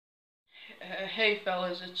Hey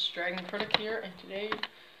fellas, it's Dragon Critic here, and today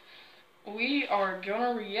we are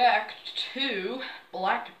gonna react to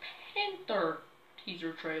Black Panther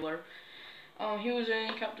teaser trailer. He was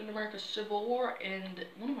in Captain America Civil War, and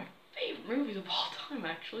one of my favorite movies of all time,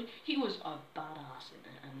 actually. He was a badass in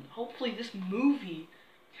it, and hopefully this movie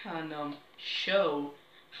can show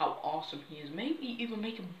how awesome he is. Maybe even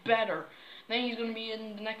make him better. Then he's gonna be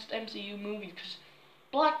in the next MCU movie, because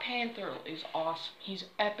Black Panther is awesome. He's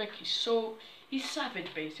epic. He's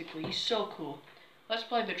savage, basically. He's so cool. Let's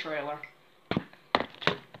play the trailer.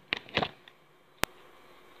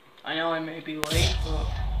 I know I may be late, but...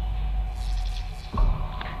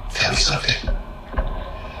 Tell me something.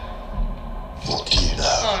 What do you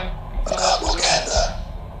know about Wakanda?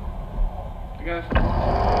 The guy from...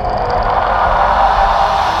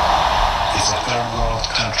 It's a third world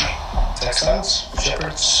country. Textiles,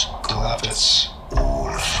 shepherds, cool outfits,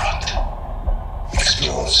 all front.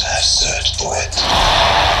 Explorers have searched for it.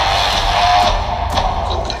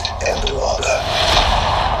 Called it El Dorado.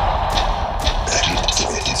 They looked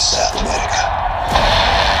for it in South America.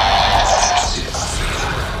 But it was in Africa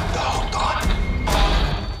the whole time.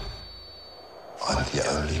 I'm the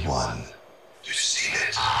only one who's seen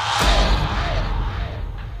it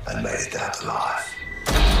and made it out alive.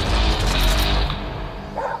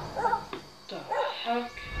 The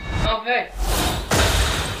heck? Okay.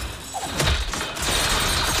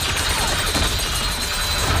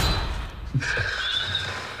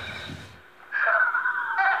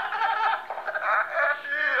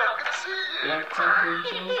 Black Panther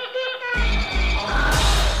himself.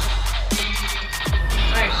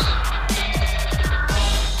 Nice.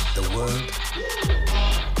 The world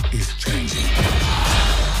is changing.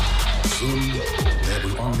 Soon there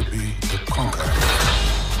will only be the conqueror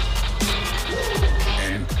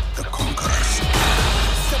and the conquerors.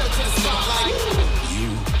 You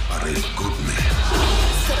are a good man.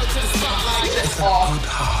 With a good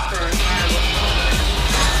heart.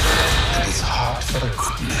 And it's hard for a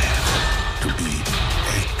good man to be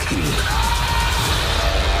a king.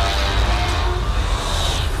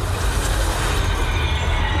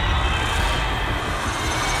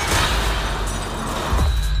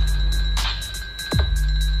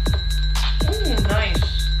 Ooh, nice.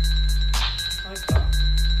 I like that.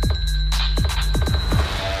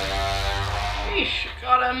 Yeesh,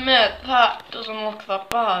 gotta admit, that doesn't look that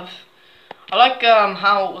bad. I like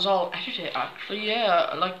how it was all edited, actually. Yeah,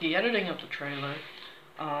 I like the editing of the trailer.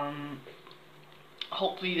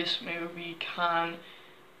 Hopefully this movie can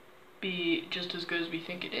be just as good as we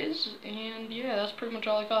think it is. And yeah, that's pretty much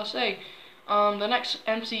all I gotta say. The next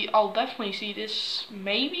MC, I'll definitely see this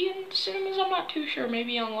maybe in cinemas. I'm not too sure.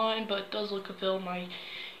 Maybe online, but it does look a film I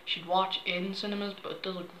should watch in cinemas. But it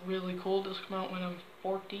does look really cool. It does come out when I'm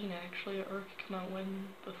 14, actually, or it could come out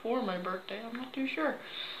before my birthday. I'm not too sure.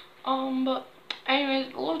 But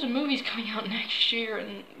anyways, loads of movies coming out next year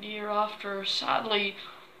and the year after. Sadly,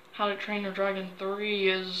 How to Train Your Dragon 3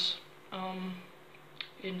 is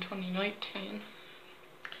in 2019.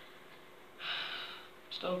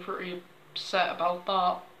 Still pretty upset about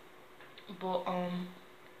that. But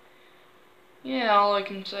yeah, all I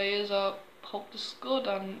can say is hope this is good,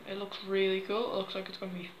 and it looks really cool. It looks like it's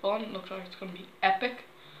gonna be fun. It looks like it's gonna be epic.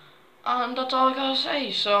 And that's all I gotta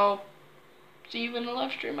say. So see you in the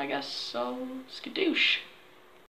live stream, I guess. So skadoosh.